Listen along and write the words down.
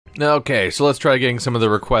Okay, so let's try getting some of the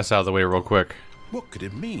requests out of the way real quick. What could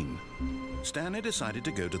it mean? Stanley decided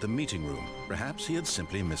to go to the meeting room. Perhaps he had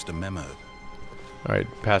simply missed a memo. Alright,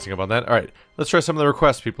 passing up on that. Alright, let's try some of the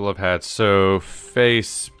requests people have had. So,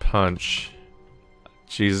 face punch.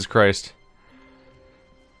 Jesus Christ.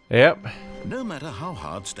 Yep. No matter how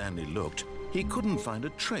hard Stanley looked, he couldn't find a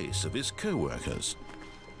trace of his co-workers.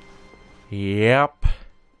 Yep.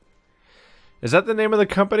 Is that the name of the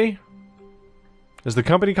company? Is the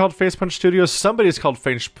company called Face Punch Studios? Somebody's called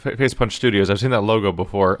Face Punch Studios. I've seen that logo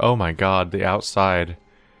before. Oh my god, the outside.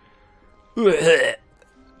 Oh,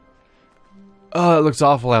 it looks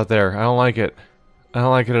awful out there. I don't like it. I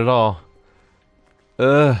don't like it at all.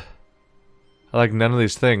 Ugh. I like none of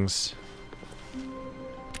these things.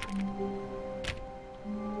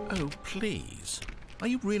 Oh, please. Are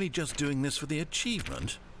you really just doing this for the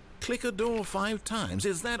achievement? Click a door 5 times.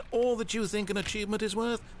 Is that all that you think an achievement is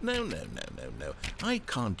worth? No. I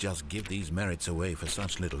can't just give these merits away for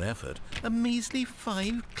such little effort. A measly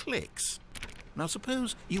 5 clicks. Now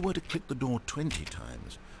suppose you were to click the door 20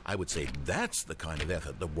 times. I would say that's the kind of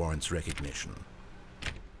effort that warrants recognition.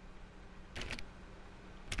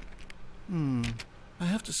 I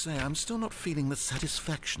have to say I'm still not feeling the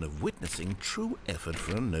satisfaction of witnessing true effort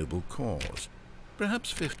for a noble cause.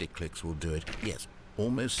 Perhaps 50 clicks will do it. Yes.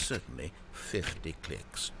 Almost certainly 50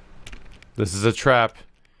 clicks. This is a trap.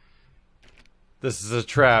 This is a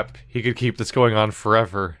trap. He could keep this going on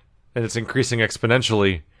forever. And it's increasing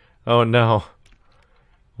exponentially. Oh no.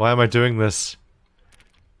 Why am I doing this?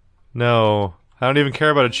 No. I don't even care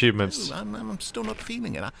about achievements. No, I'm still not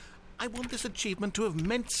feeling it. I want this achievement to have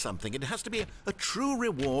meant something. It has to be a true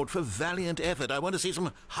reward for valiant effort. I want to see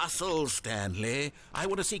some hustle, Stanley. I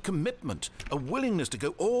want to see commitment, a willingness to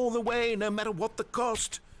go all the way, no matter what the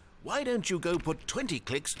cost. Why don't you go put 20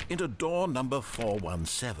 clicks into door number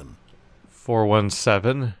 417?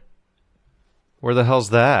 417? Where the hell's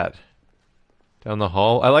that? Down the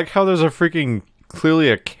hall? I like how there's a freaking, clearly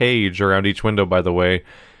a cage around each window, by the way.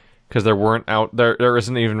 Because there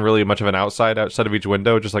isn't even really much of an outside of each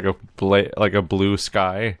window, just like a blue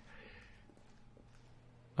sky.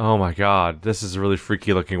 Oh my god, this is really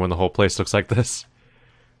freaky looking when the whole place looks like this.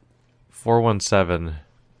 417.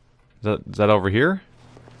 Is that over here?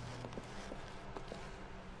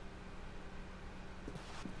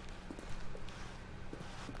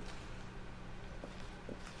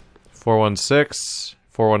 (416),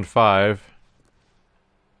 415,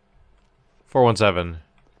 417.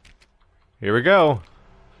 Here we go.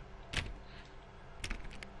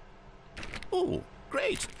 Oh,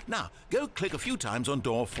 great. Now, go click a few times on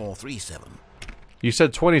door 437. You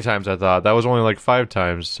said 20 times, I thought. That was only like 5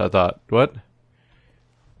 times, I thought. What?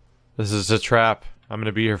 This is a trap. I'm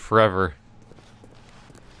gonna be here forever.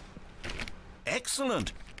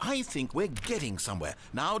 Excellent. I think we're getting somewhere.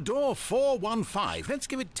 Now, door 415. Let's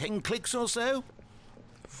give it 10 clicks or so.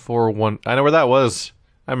 41. I know where that was.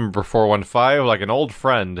 I remember 415 like an old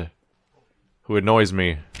friend who annoys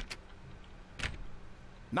me.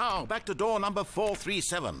 Now, back to door number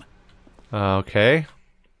 437. Okay.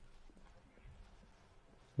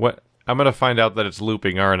 What? I'm gonna find out that it's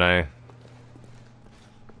looping, aren't I?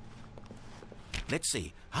 Let's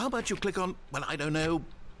see. How about you click on, well, I don't know,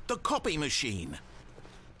 the copy machine?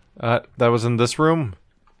 That was in this room?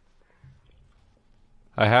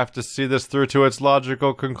 I have to see this through to its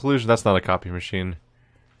logical conclusion. That's not a copy machine.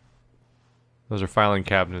 Those are filing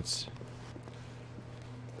cabinets.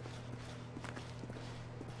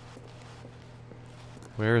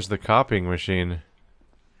 Where is the copying machine?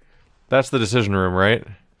 That's the decision room, right?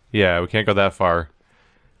 Yeah, we can't go that far.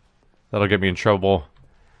 That'll get me in trouble.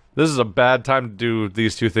 This is a bad time to do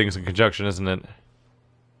these two things in conjunction, isn't it?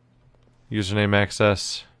 Username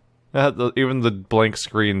access. Even the blank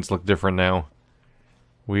screens look different now.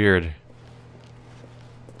 Weird.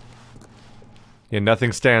 Yeah,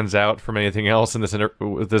 nothing stands out from anything else in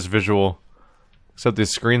this visual. Except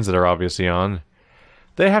these screens that are obviously on.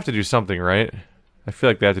 They have to do something, right? I feel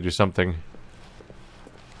like they have to do something.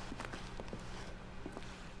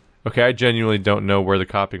 Okay, I genuinely don't know where the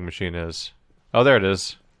copying machine is. Oh, there it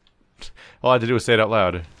is. All I had to do was say it out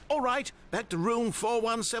loud. All right, back to room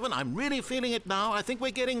 417. I'm really feeling it now. I think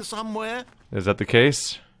we're getting somewhere. Is that the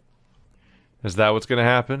case? Is that what's gonna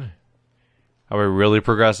happen? Are we really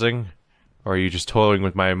progressing? Or are you just toying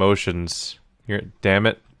with my emotions? Here, damn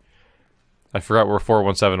it. I forgot where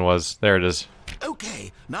 417 was. There it is.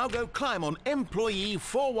 Okay, now go climb on employee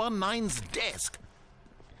 419's desk.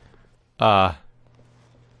 Haha.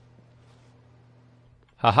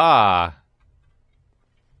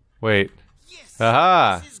 Wait. Yes,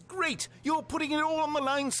 Haha. this is great. Great! You're putting it all on the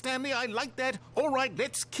line, Stanley. I like that. All right,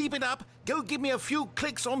 let's keep it up. Go give me a few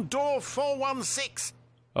clicks on door 416.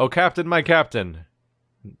 Oh, Captain, my Captain.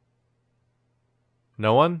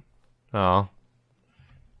 No one? Oh.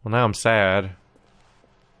 Well, now I'm sad.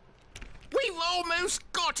 We've almost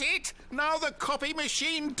got it! Now the copy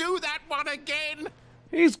machine, do that one again!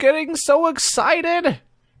 He's getting so excited!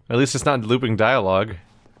 At least it's not looping dialogue.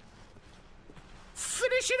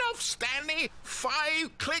 Finish it off, Stanley!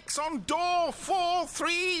 5 clicks on door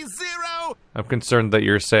 430! I'm concerned that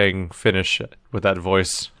you're saying finish with that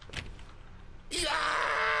voice.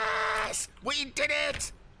 Yes! We did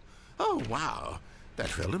it! Oh, wow. That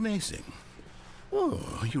felt amazing.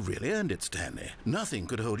 Oh, you really earned it, Stanley. Nothing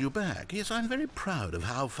could hold you back. Yes, I'm very proud of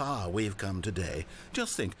how far we've come today.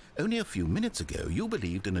 Just think, only a few minutes ago you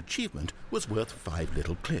believed an achievement was worth 5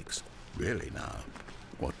 little clicks. Really now,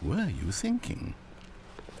 what were you thinking?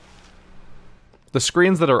 The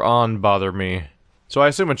screens that are on bother me. So I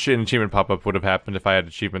assume an achievement pop-up would have happened if I had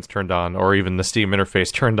achievements turned on, or even the Steam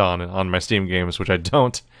interface turned on my Steam games, which I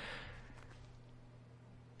don't.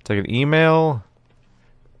 It's like an email.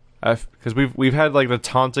 Because we've had like the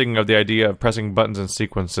taunting of the idea of pressing buttons in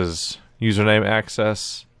sequences, username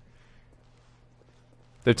access.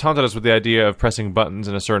 They taunted us with the idea of pressing buttons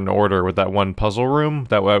in a certain order with that one puzzle room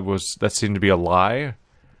that seemed to be a lie.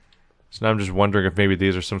 So now I'm just wondering if maybe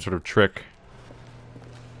these are some sort of trick.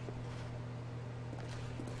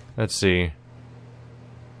 Let's see.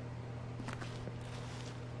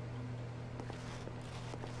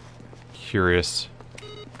 Curious.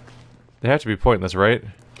 They have to be pointless, right?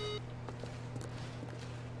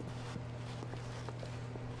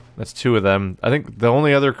 That's 2 of them. I think the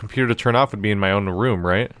only other computer to turn off would be in my own room,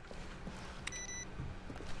 right?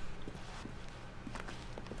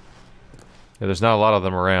 Yeah, there's not a lot of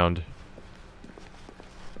them around.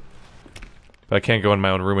 But I can't go in my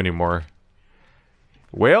own room anymore.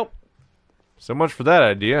 Well, so much for that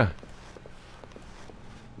idea.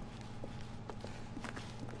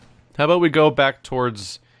 How about we go back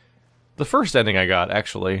towards the first ending I got,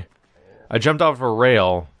 actually. I jumped off a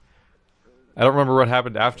rail. I don't remember what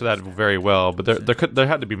happened after that very well, but there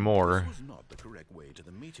had to be more. This was not the correct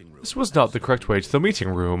way to the meeting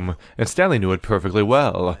room, and Stanley knew it perfectly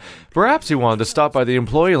well. Perhaps he wanted to stop by the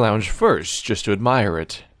employee lounge first, just to admire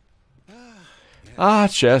it. Ah,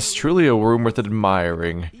 chess, truly a room worth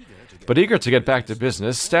admiring. But eager to get back to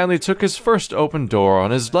business, Stanley took his first open door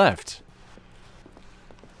on his left.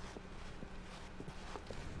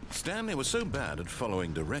 Stanley was so bad at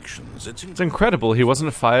following directions, it's incredible he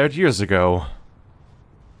wasn't fired years ago.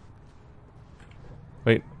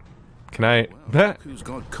 Wait, can I... Well, who's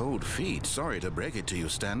got cold feet? Sorry to break it to you,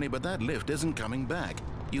 Stanley, but that lift isn't coming back.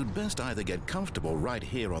 You'd best either get comfortable right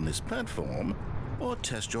here on this platform, or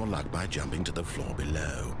test your luck by jumping to the floor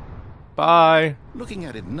below. Bye. Looking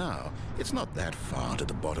at it now, it's not that far to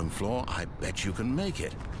the bottom floor. I bet you can make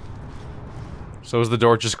it. So is the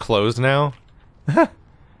door just closed now?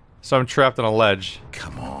 So I'm trapped on a ledge.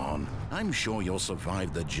 Come on. I'm sure you'll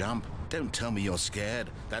survive the jump. Don't tell me you're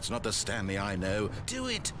scared. That's not the Stanley I know. Do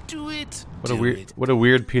it. Do it. What a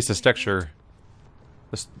weird piece of texture.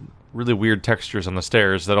 This really weird textures on the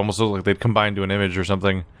stairs that almost look like they'd combine to an image or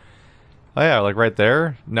something. Oh yeah, like right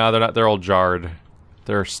there? No, they're not. They're all jarred.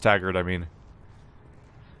 They're staggered, I mean.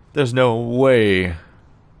 There's no way.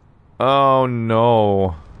 Oh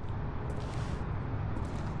no.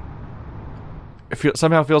 It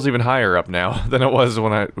somehow feels even higher up now than it was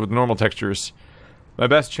with normal textures. My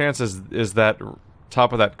best chance is that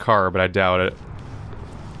top of that car, but I doubt it.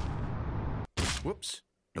 Whoops.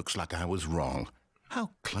 Looks like I was wrong.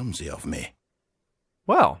 How clumsy of me.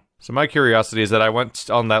 Well, so my curiosity is that I went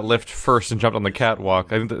on that lift first and jumped on the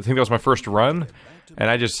catwalk. I think that was my first run, and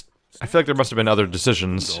I feel like there must have been other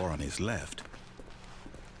decisions. Door on his left.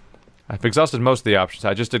 I've exhausted most of the options.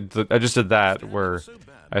 I just did that where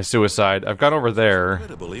I suicide. I've gone over there.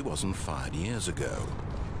 Incredibly wasn't 5 years ago.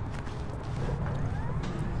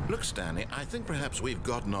 Look, Stanley, I think perhaps we've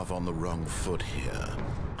gotten off on the wrong foot here.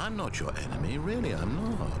 I'm not your enemy, really, I'm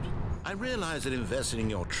not. I realize that investing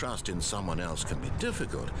your trust in someone else can be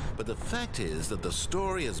difficult, but the fact is that the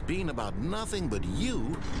story has been about nothing but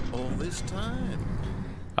you all this time.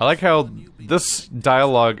 I like how this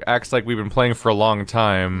dialogue acts like we've been playing for a long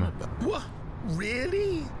time. What?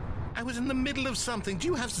 Really? I was in the middle of something. Do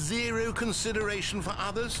you have zero consideration for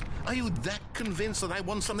others? Are you that convinced that I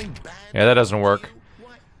want something bad? Yeah, that doesn't work.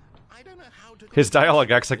 Why, I don't know how to... His dialogue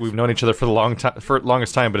acts like we've known each other for the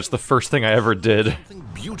longest time, but it's the first thing I ever did. Something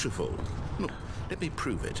beautiful. Look, let me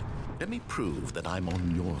prove it. Let me prove that I'm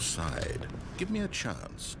on your side. Give me a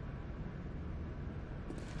chance.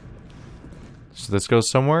 So this goes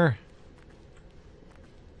somewhere?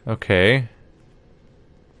 Okay.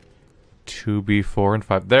 2B4 and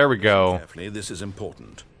 5. There we go. Carefully, this is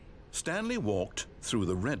important. Stanley walked through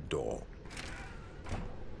the red door.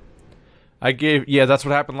 Yeah, that's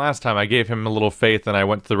what happened last time. I gave him a little faith and I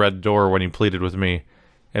went to the red door when he pleaded with me.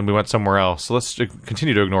 And we went somewhere else. So let's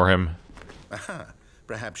continue to ignore him. Aha,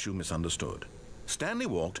 perhaps you misunderstood. Stanley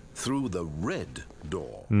walked through the red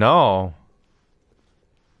door. No.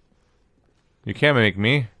 You can't make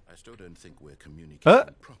me. I still don't think we're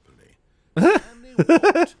communicating properly. Stanley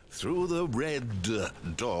walked through the red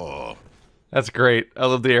door. That's great. I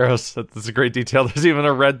love the arrows. That's a great detail. There's even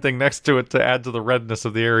a red thing next to it to add to the redness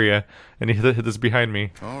of the area. And he hit this behind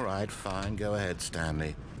me. All right, fine. Go ahead,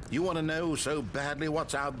 Stanley. You want to know so badly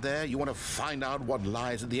what's out there? You want to find out what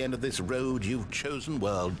lies at the end of this road you've chosen?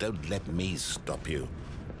 Well, don't let me stop you.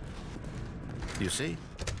 You see?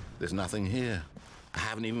 There's nothing here. I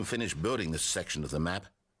haven't even finished building this section of the map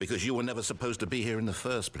because you were never supposed to be here in the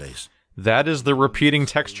first place. That is the repeating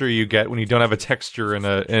texture you get when you don't have a texture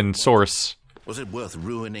in source. Was it worth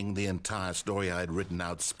ruining the entire story I had written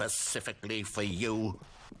out specifically for you?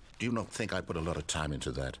 Do you not think I put a lot of time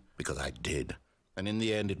into that? Because I did. And in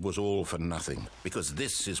the end, it was all for nothing. Because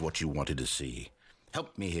this is what you wanted to see.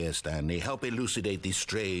 Help me here, Stanley. Help elucidate these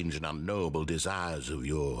strange and unknowable desires of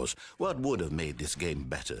yours. What would have made this game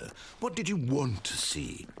better? What did you want to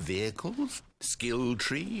see? Vehicles? Skill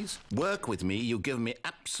trees? Work with me. You've given me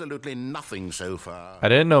absolutely nothing so far. I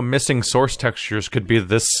didn't know missing source textures could be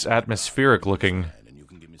this atmospheric looking. And you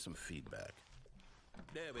can give me some feedback.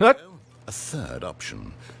 There we What? go. A third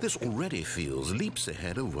option. This already feels leaps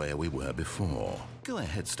ahead of where we were before. Go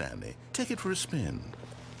ahead, Stanley. Take it for a spin.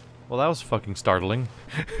 Well, that was fucking startling.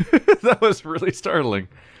 That was really startling.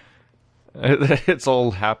 It's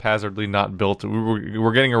all haphazardly not built.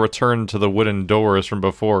 We're getting a return to the wooden doors from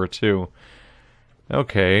before, too.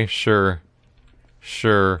 Okay, sure.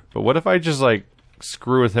 Sure. But what if I just, like,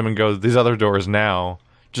 screw with him and go these other doors now,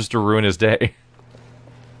 just to ruin his day?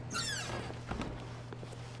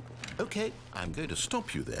 Okay, I'm going to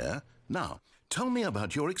stop you there. Now, tell me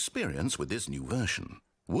about your experience with this new version.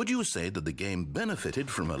 Would you say that the game benefited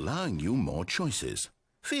from allowing you more choices?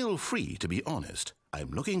 Feel free to be honest. I'm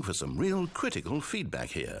looking for some real critical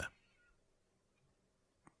feedback here.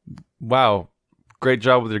 Wow. Great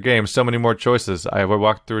job with your game. So many more choices. I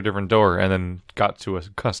walked through a different door and then got to a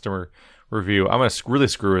customer review. I'm gonna really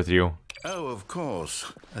screw with you. Oh, of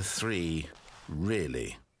course. A 3.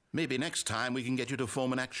 Really? Maybe next time we can get you to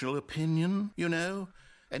form an actual opinion, you know?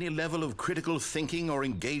 Any level of critical thinking or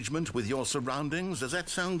engagement with your surroundings? Does that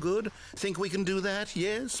sound good? Think we can do that?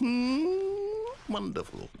 Yes?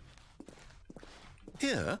 Wonderful.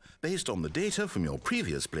 Here, based on the data from your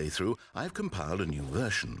previous playthrough, I've compiled a new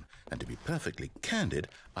version. And to be perfectly candid,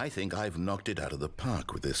 I think I've knocked it out of the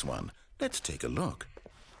park with this one. Let's take a look.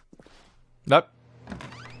 Nope.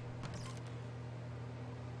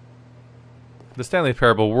 The Stanley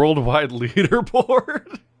Parable Worldwide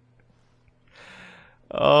Leaderboard.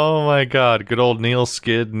 Oh my god. Good old Neil,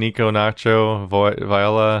 Skid, Nico, Nacho,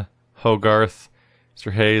 Viola, Hogarth,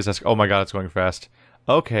 Mr. Hayes. Oh my god, it's going fast.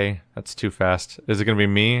 Okay, that's too fast. Is it gonna be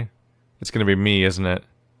me? It's gonna be me, isn't it?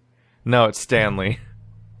 No, it's Stanley.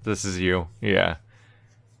 This is you. Yeah.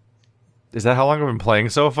 Is that how long I've been playing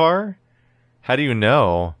so far? How do you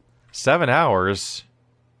know? 7 hours?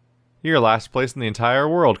 You're last place in the entire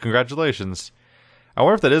world. Congratulations. I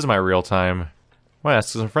wonder if that is my real time. I might ask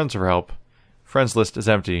some friends for help. Friends list is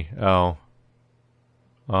empty. Oh.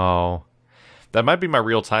 Oh. That might be my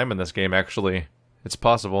real time in this game, actually. It's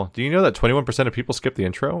possible. Do you know that 21% of people skip the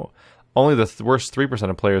intro? Only the worst 3%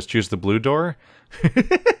 of players choose the blue door?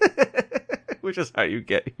 Which is how you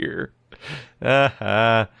get here.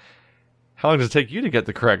 How long does it take you to get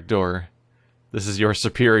the correct door? This is your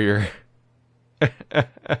superior.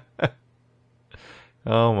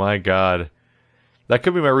 Oh my god. That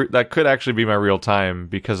could be that could actually be my real time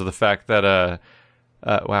because of the fact that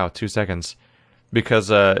wow, 2 seconds. Because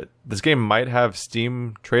this game might have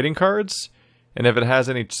Steam trading cards, and if it has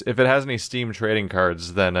any Steam trading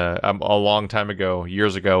cards, then a long time ago,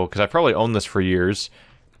 years ago, because I probably owned this for years,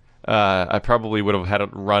 I probably would have had it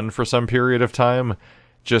run for some period of time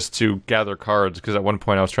just to gather cards, because at one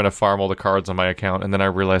point I was trying to farm all the cards on my account, and then I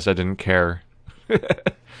realized I didn't care.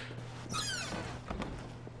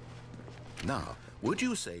 Now, would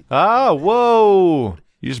you say... Ah, whoa!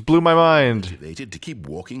 You just blew my mind. ...motivated to keep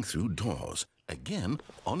walking through doors? Again,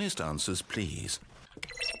 honest answers, please.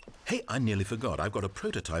 Hey, I nearly forgot. I've got a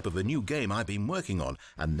prototype of a new game I've been working on,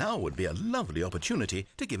 and now would be a lovely opportunity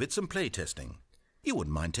to give it some playtesting. You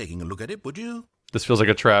wouldn't mind taking a look at it, would you? This feels like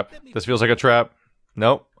a trap. This feels like a trap.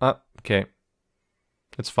 Nope. Okay.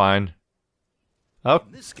 It's fine. Oh.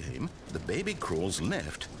 In this game, the baby crawls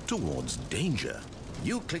left towards danger.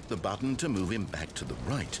 You click the button to move him back to the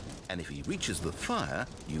right, and if he reaches the fire,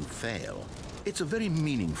 you fail. It's a very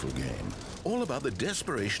meaningful game, all about the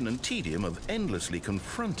desperation and tedium of endlessly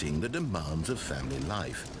confronting the demands of family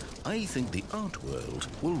life. I think the art world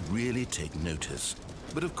will really take notice.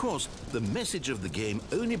 But of course, the message of the game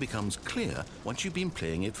only becomes clear once you've been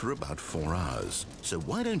playing it for about 4 hours. So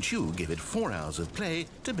why don't you give it 4 hours of play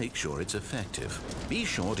to make sure it's effective? Be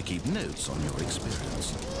sure to keep notes on your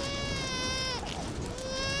experience.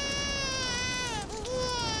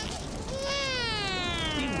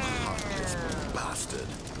 You heartless bastard.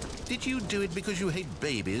 Did you do it because you hate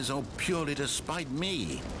babies or purely to spite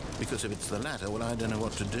me? Because if it's the latter, well, I don't know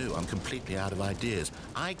what to do. I'm completely out of ideas.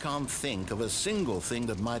 I can't think of a single thing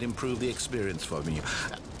that might improve the experience for me.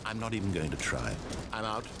 I'm not even going to try. I'm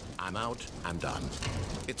out. I'm done.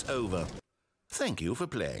 It's over. Thank you for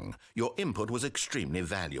playing. Your input was extremely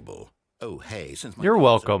valuable. Oh, hey, since my You're games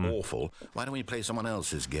welcome. are awful, why don't we play someone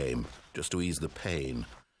else's game, just to ease the pain?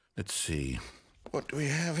 Let's see. What do we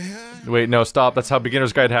have here? Wait, no, stop. That's how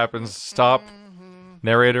beginner's guide happens. Stop.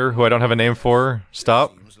 Narrator, who I don't have a name for.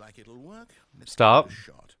 Stop. Seems like it'll work. Let's Stop. give it a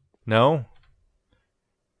shot. No?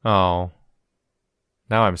 Oh.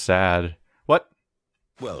 Now I'm sad. What?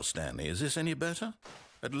 Well, Stanley, is this any better?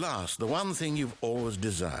 At last, the one thing you've always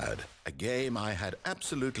desired. A game I had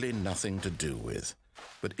absolutely nothing to do with.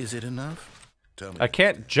 But is it enough? Tell me. I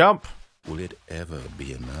can't jump. Will it ever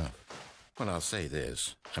be enough? Well, I'll say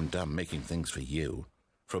this. I'm done making things for you.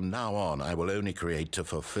 From now on, I will only create to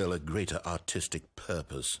fulfill a greater artistic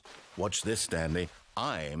purpose. Watch this, Stanley.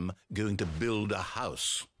 I'm going to build a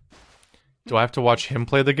house. Do I have to watch him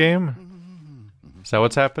play the game? Is that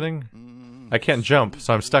what's happening? I can't jump,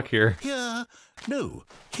 so I'm stuck here. Here. No.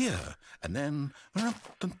 Here. And then...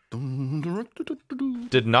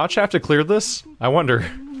 Did Notch have to clear this? I wonder.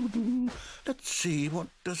 Let's see, what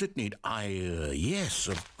does it need? Yes,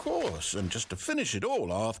 of course. And just to finish it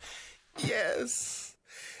all off, yes,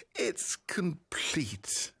 it's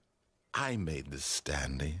complete. I made this,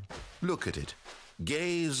 Stanley. Look at it.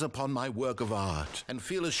 Gaze upon my work of art and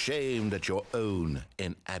feel ashamed at your own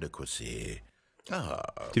inadequacy.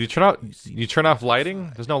 Did you turn off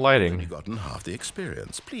lighting? There's no You've lighting. gotten half the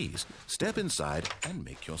experience. Please, step inside and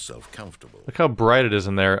make yourself comfortable. Look how bright it is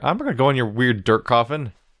in there. I'm gonna go in your weird dirt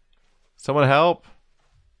coffin. Someone help.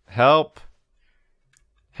 Help.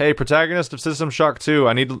 Hey, protagonist of System Shock 2,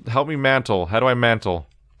 I need to help me mantle. How do I mantle?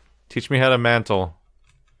 Teach me how to mantle.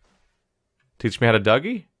 Teach me how to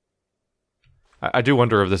Dougie? I do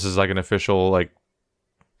wonder if this is like an official, like,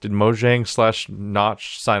 did Mojang /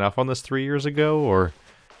 Notch sign off on this 3 years ago, or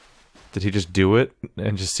did he just do it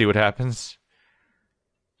and just see what happens?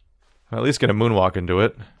 I'm at least gonna moonwalk into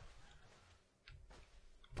it.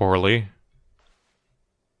 Poorly.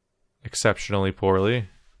 Exceptionally poorly.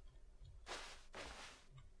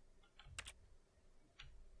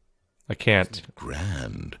 I can't.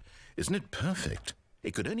 Grand. Isn't it perfect?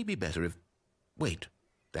 It could only be better if... Wait,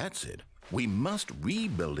 that's it. We must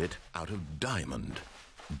rebuild it out of diamond.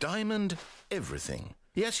 Diamond everything.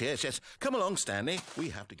 Yes. Come along, Stanley. We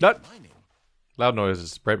have to get mining. Loud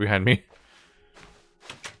noises right behind me.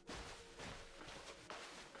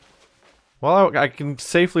 Well, I can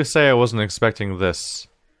safely say I wasn't expecting this.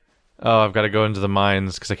 Oh, I've got to go into the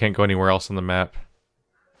mines because I can't go anywhere else on the map.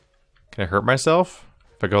 Can I hurt myself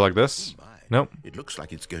if I go like this? Nope. It looks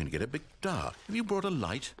like it's going to get a bit dark. Have you brought a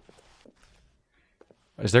light?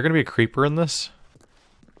 Is there going to be a creeper in this?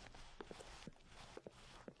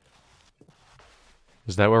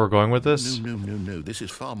 Is that where we're going with this? No. This is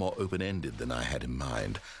far more open-ended than I had in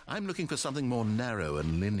mind. I'm looking for something more narrow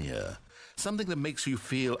and linear. Something that makes you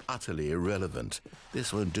feel utterly irrelevant.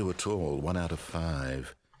 This won't do at all. 1 out of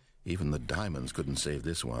 5. Even the diamonds couldn't save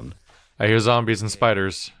this one. I hear zombies and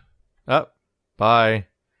spiders. Oh, bye.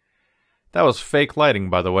 That was fake lighting,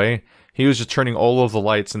 by the way. He was just turning all of the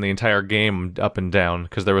lights in the entire game up and down,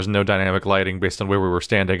 because there was no dynamic lighting based on where we were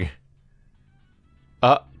standing.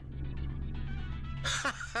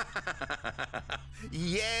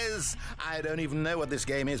 Yes! I don't even know what this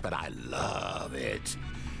game is, but I love it.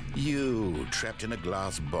 You, trapped in a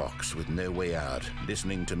glass box with no way out,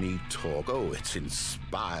 listening to me talk. Oh, it's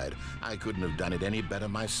inspired. I couldn't have done it any better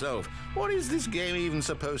myself. What is this game even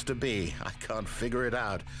supposed to be? I can't figure it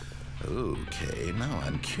out. Okay, now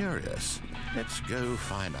I'm curious. Let's go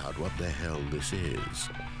find out what the hell this is.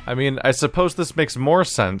 I mean, I suppose this makes more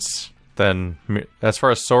sense than, as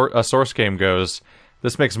far as a source game goes,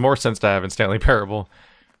 this makes more sense to have in Stanley Parable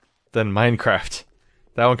than Minecraft.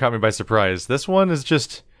 That one caught me by surprise. This one is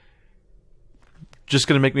just just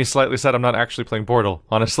gonna make me slightly sad I'm not actually playing Portal,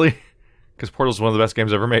 honestly. Because Portal's one of the best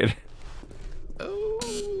games ever made.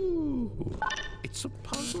 Oh, it's a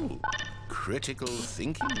puzzle. Critical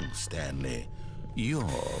thinking, Stanley. Your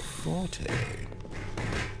forte.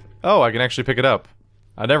 Oh, I can actually pick it up.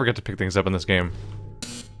 I never get to pick things up in this game.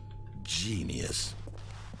 Genius.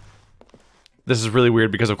 This is really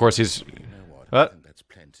weird because, of course, he's... You know what? I What? think that's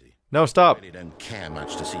plenty. No, stop. I really don't care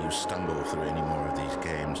much to see you stumble through any more of these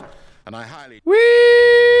games, and I highly... Whee!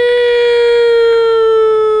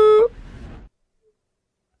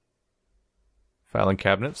 Filing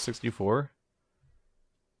cabinet, 64.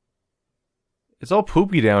 It's all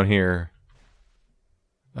poopy down here.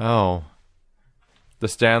 Oh. The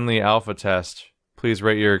Stanley Alpha test. Please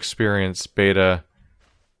rate your experience, beta.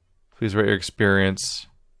 Please rate your experience.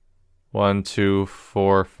 1, 2,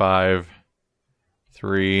 4, 5,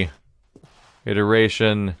 3.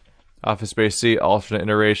 Iteration. Office Space C, alternate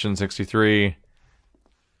iteration, 63.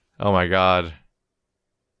 Oh my god.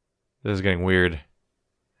 This is getting weird.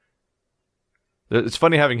 It's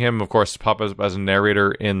funny having him, of course, pop as a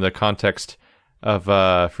narrator in the context of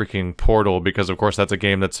freaking Portal, because of course that's a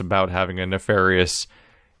game that's about having a nefarious,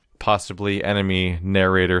 possibly enemy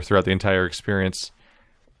narrator throughout the entire experience.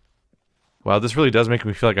 Wow, this really does make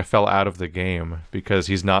me feel like I fell out of the game, because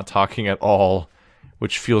he's not talking at all,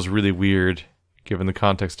 which feels really weird, given the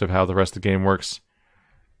context of how the rest of the game works.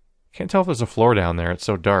 Can't tell if there's a floor down there, it's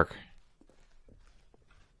so dark.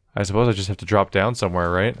 I suppose I just have to drop down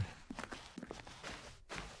somewhere, right?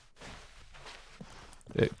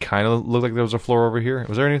 It kind of looked like there was a floor over here.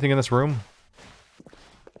 Was there anything in this room?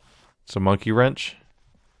 It's a monkey wrench.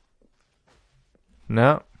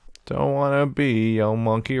 No. Don't want to be a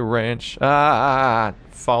monkey wrench. Ah!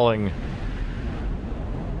 Falling.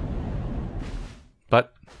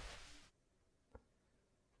 But.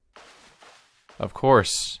 Of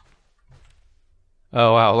course.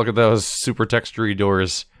 Oh wow, look at those super textury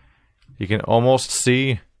doors. You can almost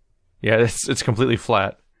see. Yeah, it's completely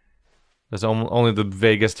flat. There's only the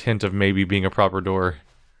vaguest hint of maybe being a proper door.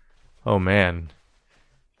 Oh man.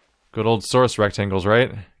 Good old source rectangles,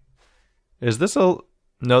 right? Is this a...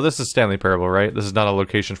 No, this is Stanley Parable, right? This is not a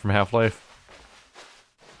location from Half-Life.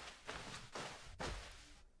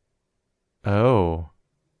 Oh.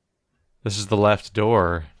 This is the left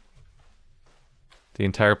door. The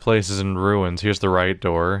entire place is in ruins. Here's the right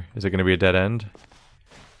door. Is it going to be a dead end?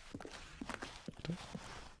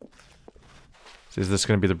 Is this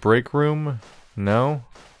going to be the break room? No?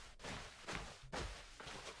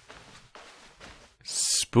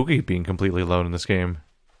 Spooky being completely alone in this game.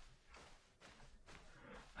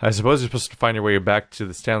 I suppose you're supposed to find your way back to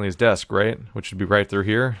the Stanley's desk, right? Which would be right through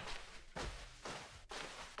here.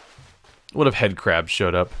 What if head crabs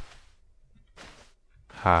showed up?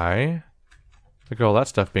 Hi? Look at all that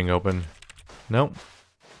stuff being open. Nope.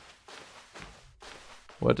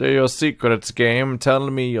 What are your secrets, game?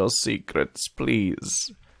 Tell me your secrets,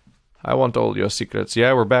 please. I want all your secrets.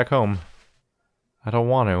 Yeah, we're back home. I don't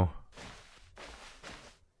want to.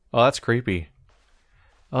 Oh, that's creepy.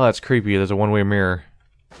 Oh, that's creepy. There's a one-way mirror.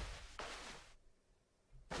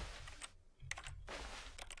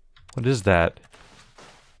 What is that?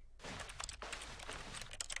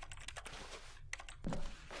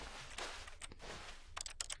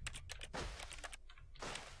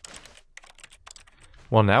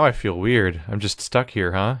 Well, now I feel weird. I'm just stuck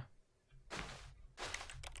here, huh?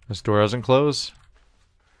 This door doesn't close.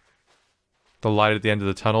 The light at the end of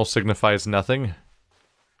the tunnel signifies nothing.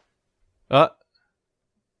 I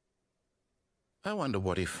wonder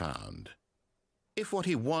what he found. If what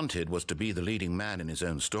he wanted was to be the leading man in his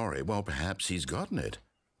own story, well, perhaps he's gotten it.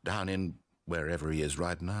 Down in wherever he is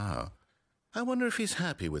right now. I wonder if he's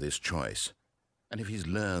happy with his choice. And if he's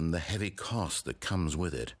learned the heavy cost that comes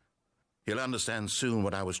with it. He'll understand soon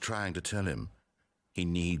what I was trying to tell him. He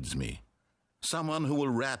needs me. Someone who will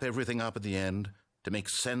wrap everything up at the end, to make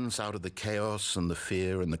sense out of the chaos and the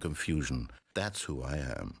fear and the confusion. That's who I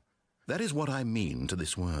am. That is what I mean to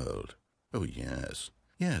this world. Oh, yes.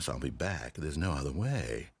 Yes, I'll be back. There's no other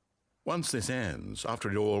way. Once this ends,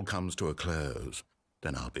 after it all comes to a close,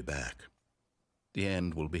 then I'll be back. The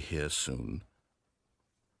end will be here soon.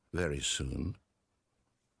 Very soon.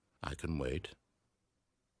 I can wait.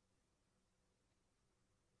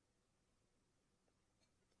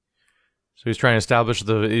 So he's trying to establish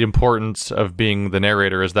the importance of being the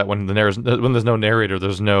narrator, is that when there's no narrator,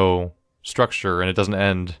 there's no structure, and it doesn't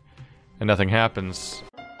end, and nothing happens.